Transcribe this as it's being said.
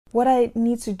What I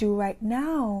need to do right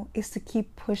now is to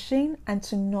keep pushing and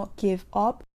to not give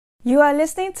up. You are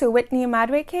listening to Whitney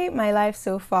Madueke, My Life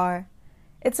So Far.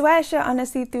 It's where I share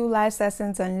honesty through life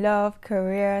lessons on love,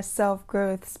 career,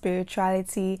 self-growth,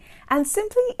 spirituality, and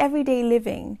simply everyday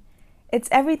living. It's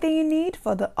everything you need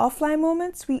for the offline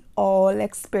moments we all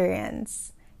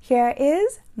experience. Here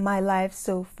is My Life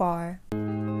So Far.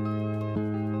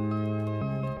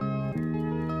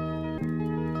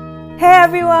 Hey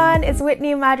everyone, it's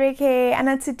Whitney Madueke, and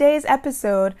on today's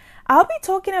episode, I'll be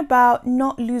talking about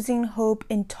not losing hope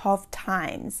in tough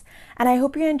times. And I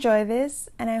hope you enjoy this,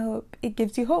 and I hope it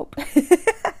gives you hope.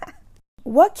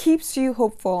 What keeps you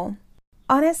hopeful?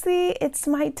 Honestly, it's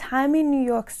my time in New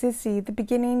York City, the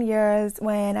beginning years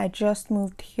when I just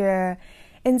moved here,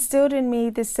 instilled in me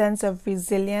this sense of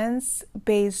resilience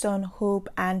based on hope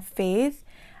and faith,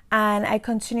 and I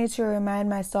continue to remind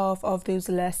myself of those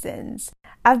lessons.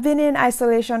 I've been in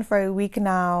isolation for a week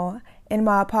now in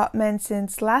my apartment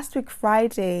since last week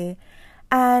Friday,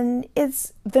 and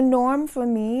it's the norm for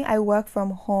me. I work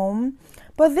from home,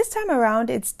 but this time around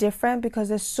it's different because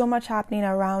there's so much happening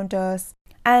around us.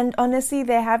 And honestly,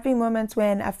 there have been moments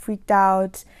when I've freaked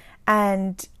out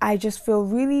and I just feel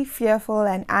really fearful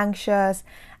and anxious,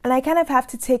 and I kind of have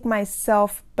to take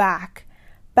myself back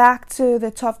to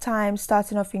the tough times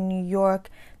starting off in New York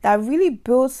that really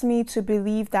builds me to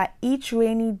believe that each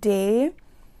rainy day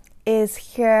is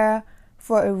here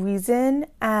for a reason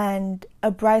and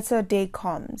a brighter day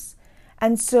comes.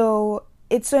 And so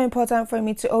it's so important for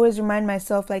me to always remind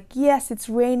myself, like, yes, it's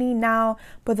rainy now,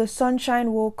 but the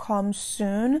sunshine will come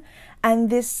soon,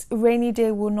 and this rainy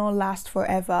day will not last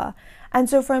forever. And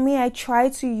so for me, I try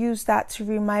to use that to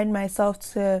remind myself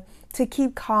to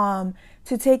keep calm,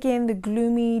 to take in the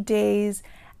gloomy days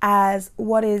as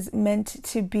what is meant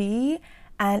to be,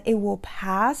 and it will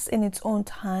pass in its own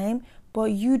time, but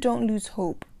you don't lose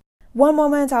hope. One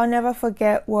moment I'll never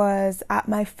forget was at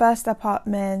my first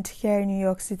apartment here in New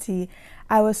York City.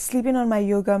 I was sleeping on my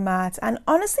yoga mat and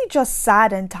honestly just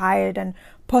sad and tired and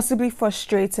possibly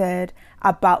frustrated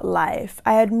about life.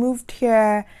 I had moved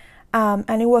here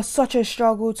and it was such a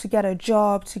struggle to get a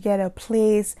job, to get a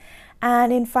place,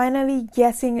 and in finally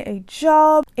getting a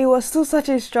job, it was still such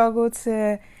a struggle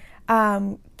to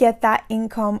get that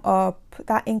income up,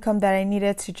 that income that I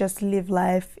needed to just live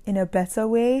life in a better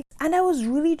way. And I was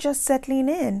really just settling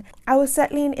in. I was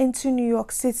settling into New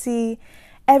York City.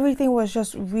 Everything was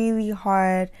just really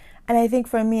hard. And I think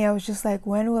for me, I was just like,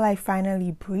 when will I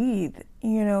finally breathe?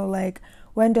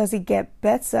 When does it get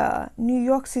better? New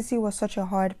York City was such a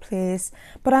hard place,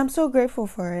 but I'm so grateful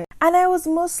for it. And I was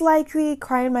most likely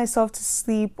crying myself to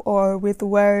sleep or with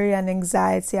worry and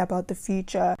anxiety about the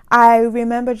future. I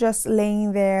remember just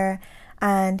laying there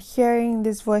and hearing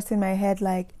this voice in my head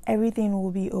like, everything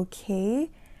will be okay.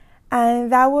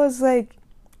 And that was like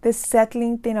the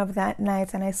settling thing of that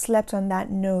night. And I slept on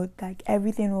that note, like,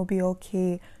 everything will be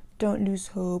okay. Don't lose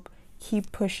hope.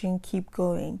 Keep pushing, keep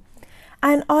going.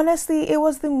 And honestly, it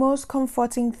was the most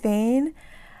comforting thing,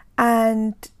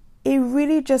 and it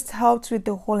really just helped with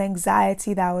the whole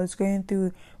anxiety that I was going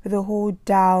through, with the whole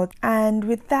doubt. And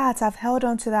with that, I've held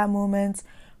on to that moment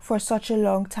for such a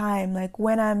long time. Like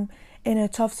when I'm in a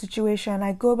tough situation,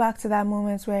 I go back to that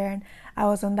moment where I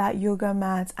was on that yoga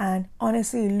mat and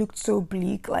honestly it looked so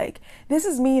bleak. Like, this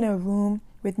is me in a room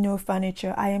with no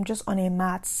furniture. I am just on a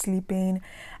mat sleeping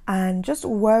and just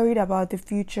worried about the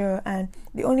future, and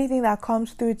the only thing that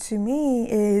comes through to me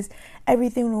is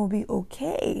everything will be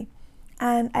okay.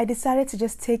 And I decided to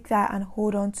just take that and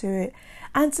hold on to it.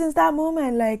 And since that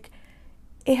moment, like,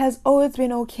 it has always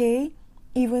been okay,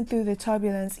 even through the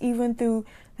turbulence, even through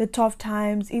the tough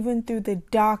times, even through the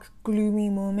dark, gloomy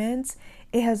moments,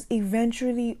 it has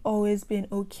eventually always been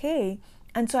okay.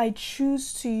 And so I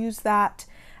choose to use that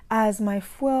as my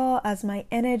fuel, as my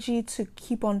energy to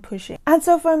keep on pushing. And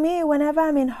so for me, whenever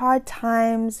I'm in hard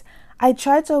times, I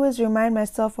try to always remind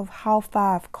myself of how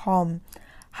far I've come,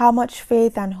 how much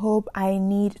faith and hope I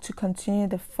need to continue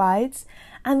the fight,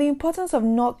 and the importance of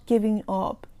not giving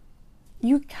up.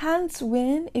 You can't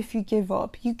win if you give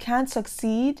up. You can't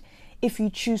succeed if you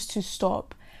choose to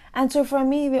stop. And so for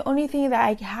me, the only thing that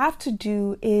I have to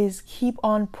do is keep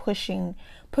on pushing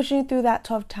through that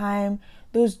tough time,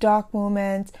 those dark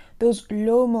moments, those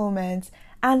low moments,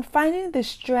 and finding the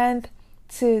strength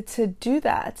to do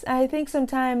that. And I think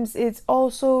sometimes it's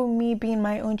also me being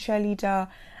my own cheerleader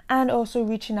and also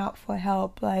reaching out for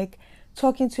help, like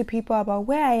talking to people about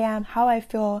where I am, how I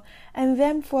feel, and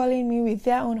them following me with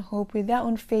their own hope, with their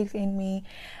own faith in me.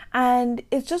 And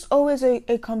it's just always a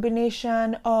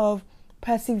combination of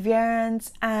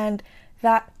perseverance and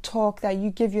that talk that you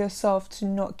give yourself to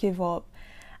not give up.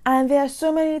 And there are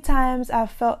so many times I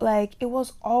felt like it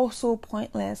was all so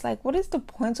pointless. Like, what is the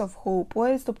point of hope?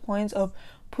 What is the point of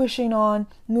pushing on,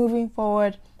 moving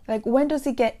forward? Like, when does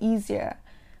it get easier?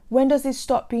 When does it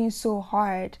stop being so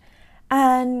hard?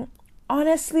 And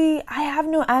honestly, I have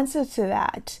no answer to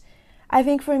that. I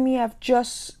think for me, I've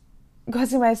just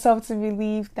gotten myself to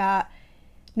believe that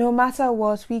no matter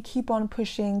what, we keep on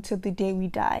pushing till the day we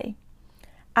die.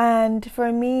 And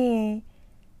for me,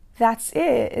 that's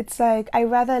it. It's like I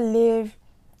rather live,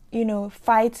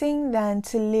 fighting than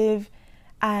to live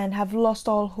and have lost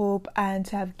all hope and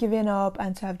to have given up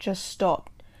and to have just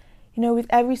stopped. With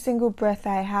every single breath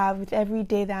I have, with every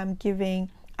day that I'm giving,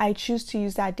 I choose to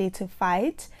use that day to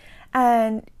fight.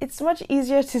 And it's much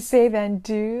easier to say than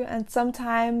do. And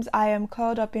sometimes I am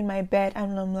curled up in my bed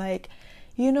and I'm like,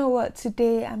 you know what,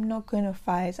 today I'm not going to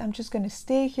fight. I'm just going to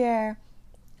stay here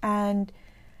and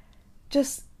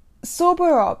just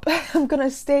sober up. I'm going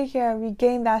to stay here,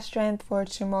 regain that strength for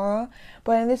tomorrow.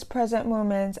 But in this present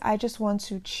moment, I just want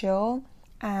to chill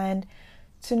and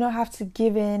to not have to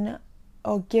give in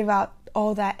or give out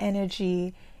all that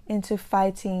energy into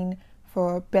fighting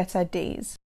for better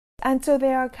days. And so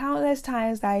there are countless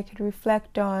times that I could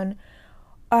reflect on.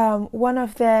 One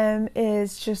of them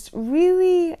is just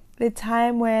really the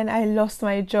time when I lost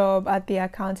my job at the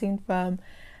accounting firm.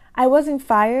 I wasn't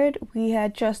fired, we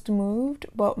had just moved,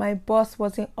 but my boss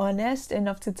wasn't honest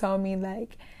enough to tell me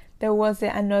like there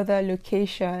wasn't another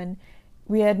location.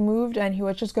 We had moved and he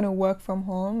was just going to work from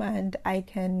home and I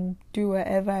can do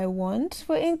whatever I want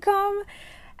for income.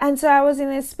 And so I was in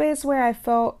a space where I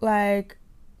felt like,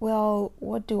 well,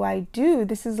 what do I do?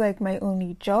 This is like my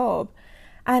only job.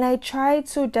 And I tried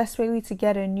so desperately to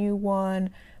get a new one,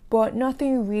 but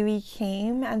nothing really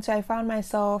came. And so I found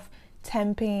myself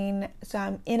temping. So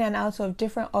I'm in and out of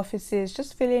different offices,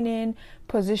 just filling in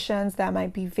positions that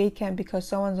might be vacant because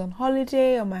someone's on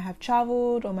holiday or might have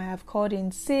traveled or might have called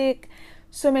in sick.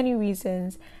 So many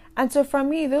reasons. And so for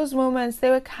me, those moments, they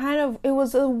were it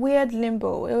was a weird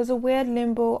limbo. It was a weird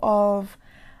limbo of,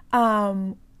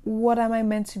 what am I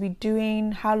meant to be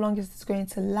doing? How long is this going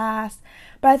to last?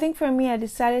 But I think for me, I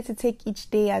decided to take each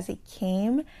day as it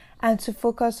came and to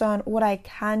focus on what I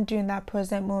can do in that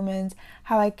present moment,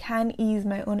 how I can ease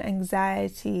my own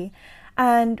anxiety.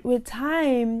 And with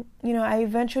time, I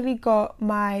eventually got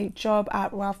my job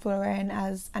at Ralph Lauren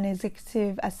as an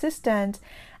executive assistant.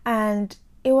 And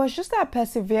it was just that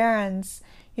perseverance,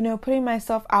 putting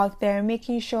myself out there,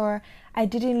 making sure I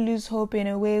didn't lose hope in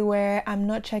a way where I'm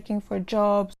not checking for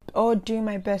jobs or doing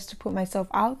my best to put myself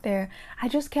out there. I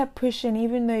just kept pushing,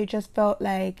 even though it just felt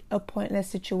like a pointless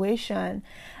situation.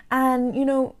 And,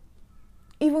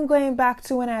 even going back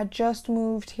to when I had just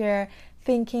moved here,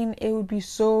 thinking it would be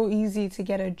so easy to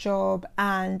get a job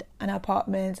and an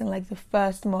apartment in like the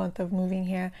first month of moving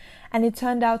here. And it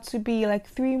turned out to be like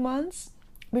 3 months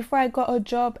before I got a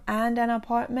job and an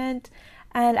apartment.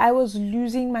 And I was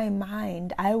losing my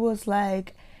mind. I was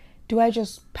like, do I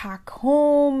just pack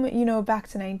home, back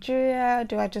to Nigeria?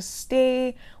 Do I just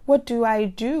stay? What do I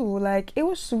do? Like, it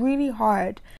was really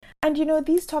hard. And,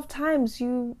 these tough times,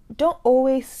 you don't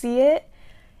always see it.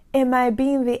 It might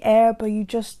be in the air, but you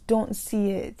just don't see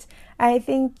it. I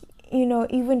think,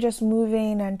 even just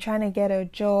moving and trying to get a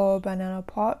job and an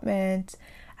apartment,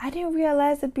 I didn't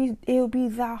realize it would be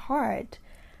that hard.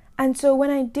 And so when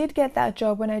I did get that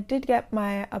job, when I did get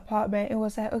my apartment, it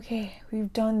was like, okay,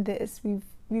 we've done this.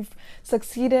 We've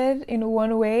succeeded in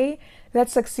one way.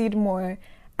 Let's succeed more.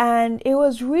 And it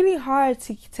was really hard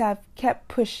to have kept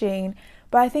pushing.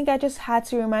 But I think I just had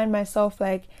to remind myself,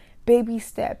 like, baby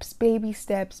steps, baby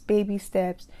steps, baby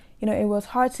steps. It was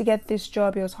hard to get this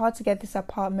job. It was hard to get this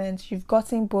apartment. You've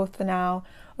gotten both now.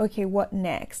 Okay, what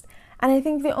next? And I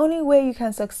think the only way you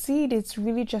can succeed is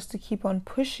really just to keep on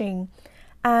pushing.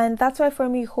 And that's why for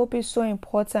me, hope is so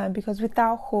important, because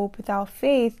without hope, without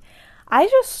faith, I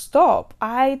just stop.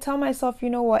 I tell myself,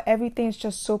 what, everything's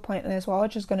just so pointless. We're all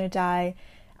just going to die.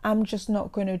 I'm just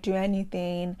not going to do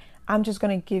anything. I'm just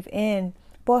going to give in.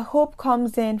 But hope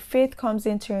comes in, faith comes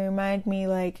in to remind me,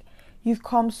 like, you've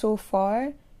come so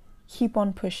far, keep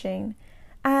on pushing.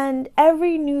 And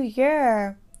every new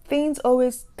year, things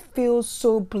always feel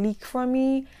so bleak for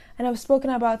me. And I've spoken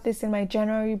about this in my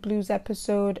January Blues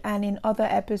episode and in other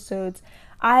episodes.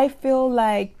 I feel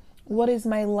like, what is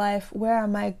my life? Where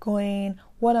am I going?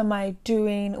 What am I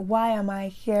doing? Why am I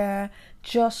here?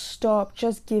 Just stop,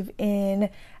 just give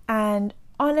in. And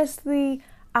honestly,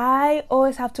 I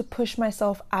always have to push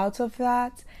myself out of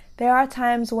that. There are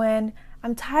times when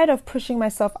I'm tired of pushing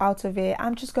myself out of it.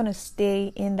 I'm just going to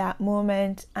stay in that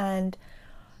moment and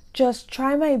just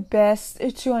try my best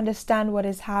to understand what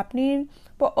is happening,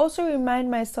 but also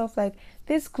remind myself, like,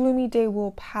 this gloomy day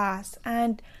will pass.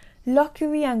 And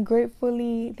luckily and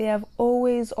gratefully, they have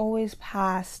always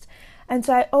passed. And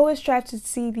so I always strive to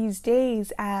see these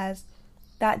days as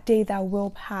that day that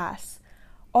will pass.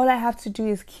 All I have to do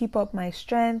is keep up my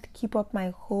strength, keep up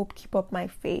my hope, keep up my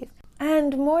faith.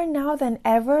 And more now than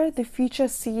ever, the future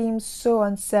seems so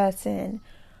uncertain.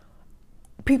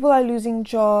 People are losing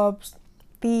jobs.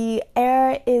 The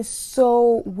air is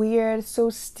so weird, so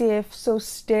stiff, so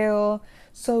still,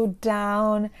 so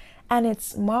down. And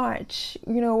it's March.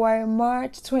 We're in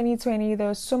March 2020.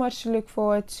 There's so much to look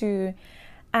forward to.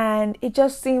 And it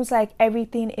just seems like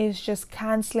everything is just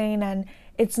canceling and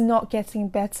it's not getting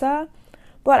better.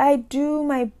 But I do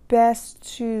my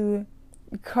best to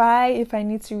cry if I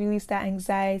need to release that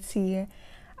anxiety.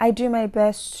 I do my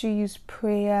best to use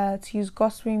prayer, to use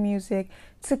gospel music,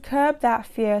 to curb that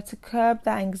fear, to curb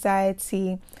that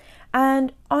anxiety.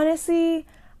 And honestly,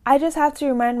 I just have to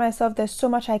remind myself there's so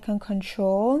much I can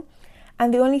control.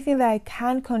 And the only thing that I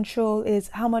can control is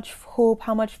how much hope,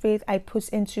 how much faith I put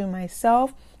into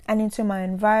myself and into my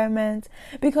environment.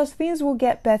 Because things will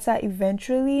get better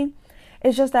eventually.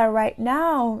 It's just that right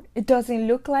now, it doesn't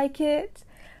look like it.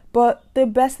 But the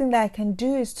best thing that I can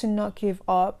do is to not give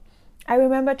up. I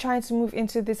remember trying to move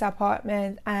into this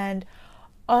apartment and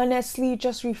honestly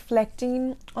just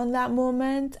reflecting on that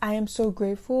moment. I am so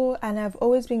grateful, and I've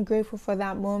always been grateful for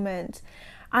that moment.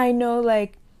 I know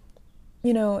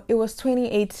it was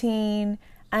 2018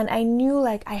 and I knew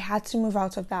I had to move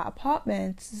out of that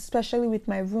apartment, especially with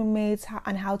my roommates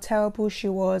and how terrible she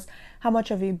was, how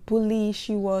much of a bully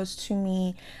she was to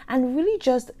me, and really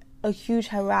just a huge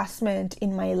harassment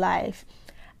in my life.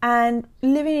 And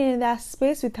living in that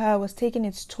space with her was taking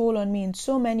its toll on me in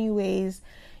so many ways.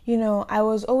 I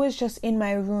was always just in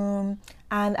my room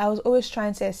and I was always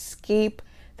trying to escape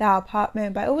that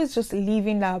apartment, but always just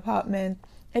leaving the apartment.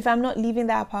 If I'm not leaving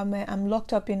that apartment, I'm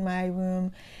locked up in my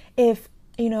room. If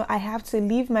I have to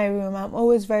leave my room, I'm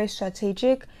always very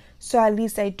strategic, so at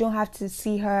least I don't have to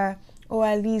see her, or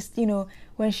at least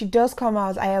when she does come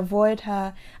out, I avoid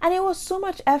her. And it was so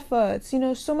much effort,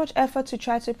 so much effort to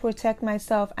try to protect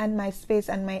myself and my space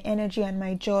and my energy and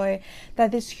my joy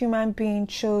that this human being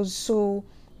chose so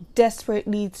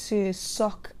desperately to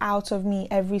suck out of me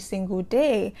every single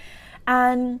day.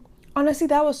 And honestly,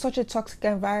 that was such a toxic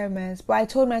environment. But I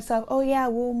told myself, oh yeah,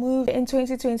 we'll move in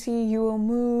 2020, you will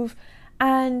move.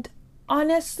 And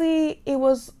honestly, it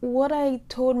was what I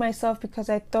told myself because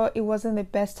I thought it wasn't the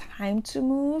best time to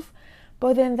move.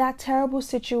 But then that terrible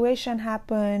situation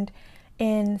happened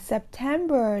in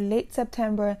September, late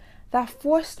September, that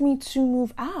forced me to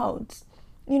move out.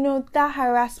 That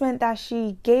harassment that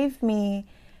she gave me,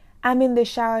 I'm in the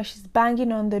shower, she's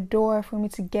banging on the door for me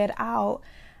to get out.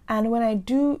 And when I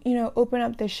do, open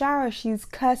up the shower, she's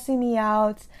cursing me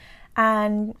out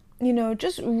and,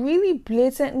 just really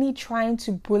blatantly trying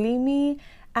to bully me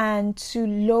and to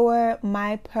lower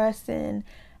my person.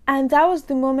 And that was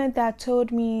the moment that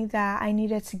told me that I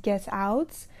needed to get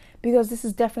out, because this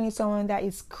is definitely someone that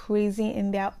is crazy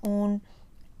in their own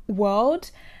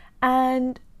world.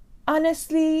 And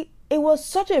honestly, it was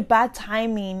such a bad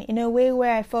timing in a way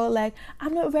where I felt like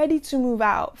I'm not ready to move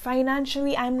out.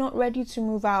 Financially, I'm not ready to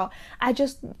move out.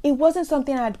 It wasn't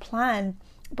something I had planned,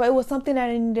 but it was something that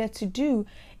I needed to do.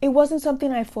 It wasn't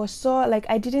something I foresaw.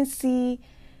 I didn't see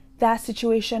that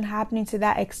situation happening to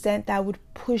that extent that would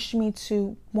push me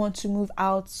to want to move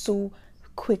out so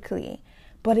quickly.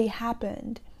 But it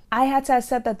happened. I had to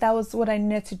accept that that was what I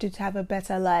needed to do to have a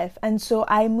better life. And so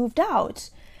I moved out.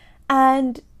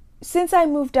 And since I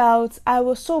moved out, I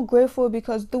was so grateful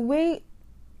because the way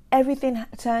everything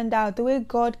turned out, the way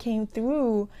God came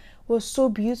through was so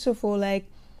beautiful.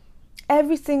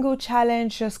 Every single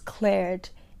challenge just cleared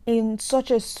in such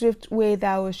a swift way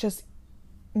that was just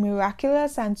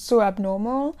miraculous and so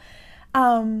abnormal.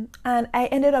 And I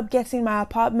ended up getting my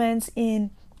apartment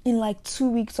in 2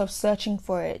 weeks of searching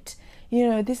for it.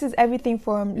 This is everything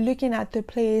from looking at the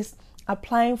place,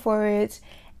 applying for it.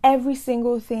 Every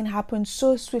single thing happened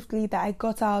so swiftly that I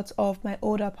got out of my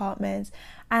old apartment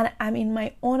and I'm in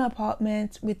my own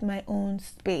apartment with my own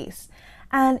space.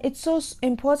 And it's so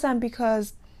important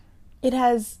because it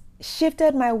has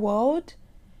shifted my world.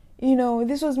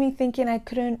 This was me thinking I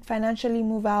couldn't financially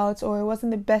move out, or it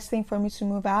wasn't the best thing for me to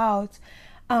move out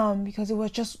because it was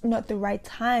just not the right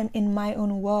time in my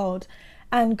own world.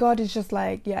 And God is just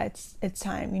like, yeah, it's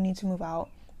time. You need to move out.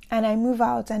 And I move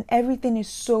out and everything is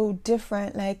so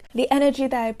different. The energy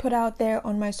that I put out there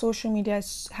on my social media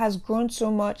has grown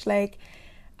so much. I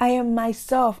am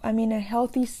myself. I'm in a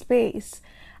healthy space.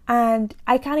 And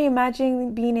I can't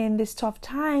imagine being in this tough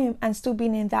time and still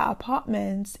being in that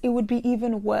apartment. It would be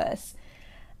even worse.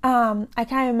 I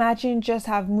can't imagine just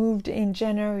have moved in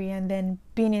January and then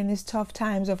being in these tough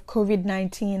times of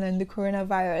COVID-19 and the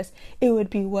coronavirus. It would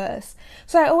be worse.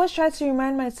 So I always try to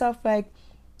remind myself, like,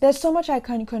 there's so much I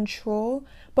can control,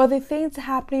 but the things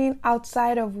happening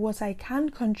outside of what I can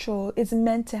control is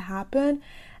meant to happen,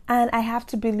 and I have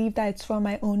to believe that it's for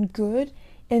my own good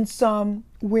in some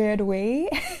weird way,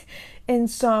 in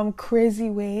some crazy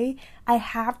way. I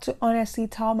have to honestly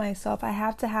tell myself, I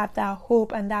have to have that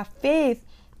hope and that faith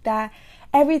that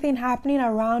everything happening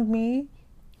around me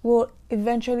will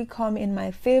eventually come in my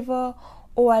favor,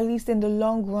 or at least in the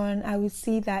long run, I will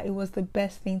see that it was the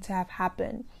best thing to have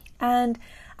happened. And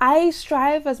I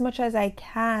strive as much as I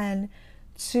can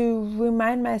to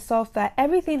remind myself that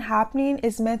everything happening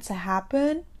is meant to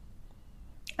happen.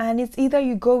 And it's either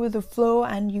you go with the flow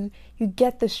and you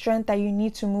get the strength that you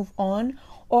need to move on,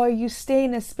 or you stay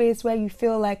in a space where you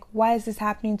feel like, why is this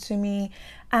happening to me?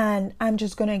 And I'm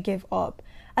just going to give up.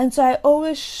 And so I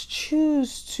always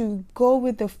choose to go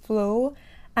with the flow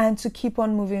and to keep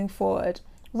on moving forward,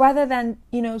 rather than,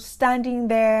 standing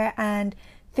there and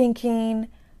thinking,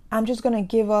 I'm just going to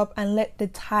give up and let the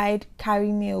tide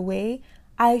carry me away.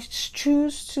 I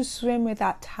choose to swim with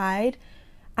that tide,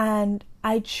 and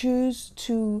I choose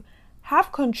to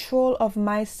have control of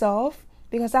myself,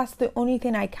 because that's the only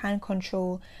thing I can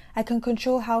control. I can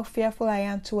control how fearful I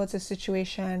am towards a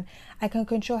situation. I can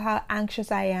control how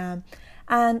anxious I am.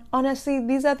 And honestly,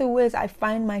 these are the ways I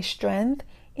find my strength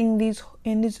in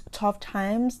these tough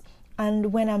times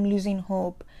and when I'm losing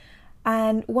hope.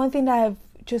 And one thing that I've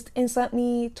just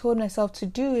instantly told myself to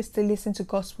do is to listen to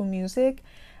gospel music.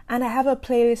 And I have a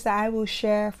playlist that I will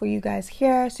share for you guys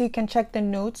here, so you can check the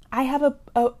notes. I have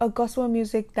a gospel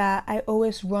music that I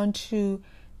always run to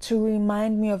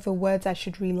remind me of the words I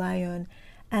should rely on.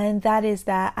 And that is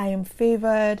that I am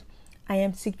favored, I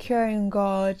am secure in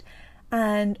God,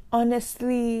 and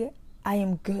honestly, I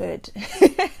am good.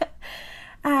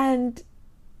 And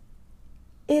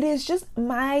it is just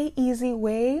my easy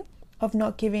way of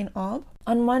not giving up.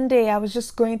 On Monday, I was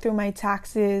just going through my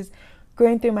taxes,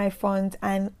 going through my funds,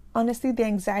 and honestly, the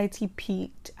anxiety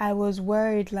peaked. I was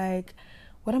worried, like,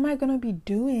 what am I going to be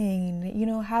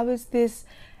doing? How is this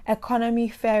economy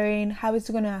faring? How is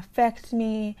it going to affect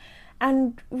me?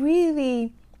 And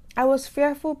really, I was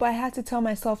fearful, but I had to tell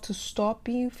myself to stop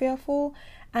being fearful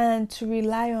and to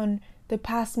rely on the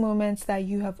past moments that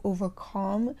you have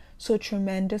overcome so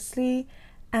tremendously,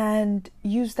 and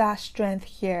use that strength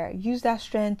here. Use that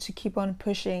strength to keep on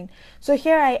pushing. So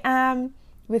here I am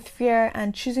with fear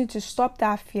and choosing to stop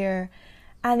that fear,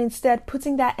 and instead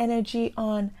putting that energy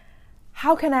on,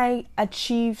 how can I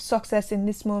achieve success in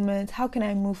this moment? How can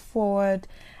I move forward?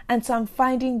 And so I'm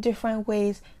finding different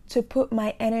ways to put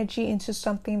my energy into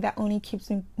something that only keeps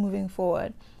me moving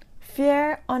forward.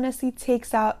 Fear honestly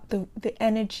takes out the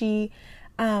energy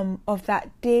of that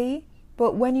day.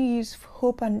 But when you use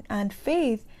hope and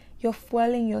faith, you're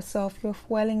fueling yourself, you're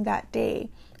fueling that day.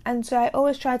 And so I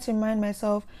always try to remind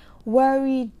myself,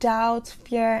 worry, doubt,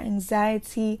 fear,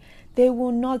 anxiety, they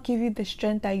will not give you the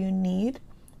strength that you need.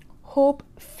 Hope,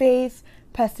 faith,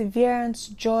 perseverance,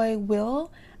 joy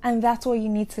will, and that's what you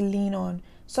need to lean on.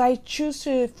 So I choose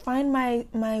to find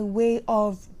my way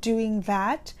of doing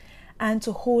that and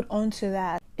to hold on to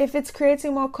that. If it's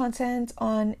creating more content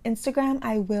on Instagram,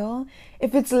 I will.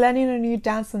 If it's learning a new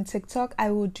dance on TikTok, I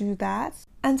will do that.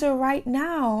 And so right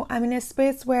now, I'm in a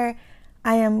space where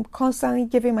I am constantly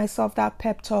giving myself that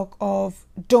pep talk of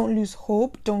don't lose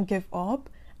hope, don't give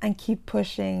up, and keep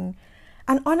pushing.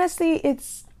 And honestly,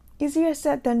 it's easier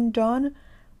said than done,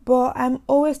 but I'm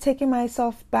always taking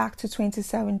myself back to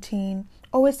 2017,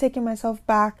 always taking myself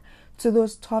back to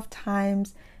those tough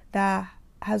times that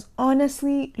has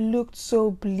honestly looked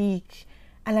so bleak,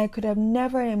 and I could have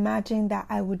never imagined that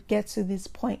I would get to this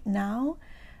point now.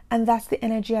 And that's the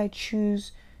energy I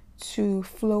choose to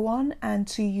flow on and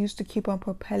to use to keep on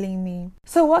propelling me.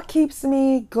 So what keeps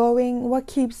me going, what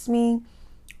keeps me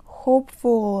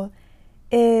hopeful,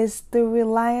 is the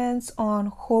reliance on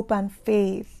hope and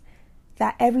faith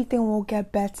that everything will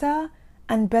get better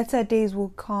and better days will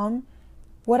come.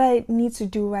 What I need to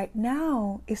do right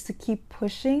now is to keep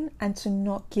pushing and to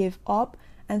not give up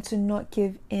and to not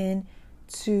give in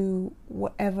to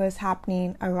whatever is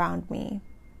happening around me.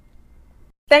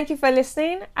 Thank you for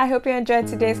listening. I hope you enjoyed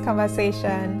today's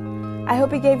conversation. I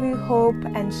hope it gave you hope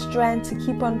and strength to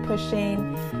keep on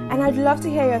pushing, and I'd love to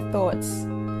hear your thoughts.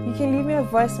 You can leave me a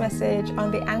voice message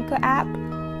on the Anchor app,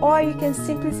 or you can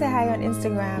simply say hi on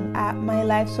Instagram at My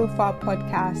Life So Far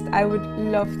Podcast. I would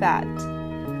love that.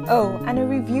 Oh, and a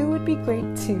review would be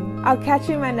great too. I'll catch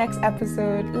you in my next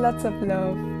episode. Lots of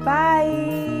love.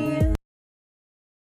 Bye.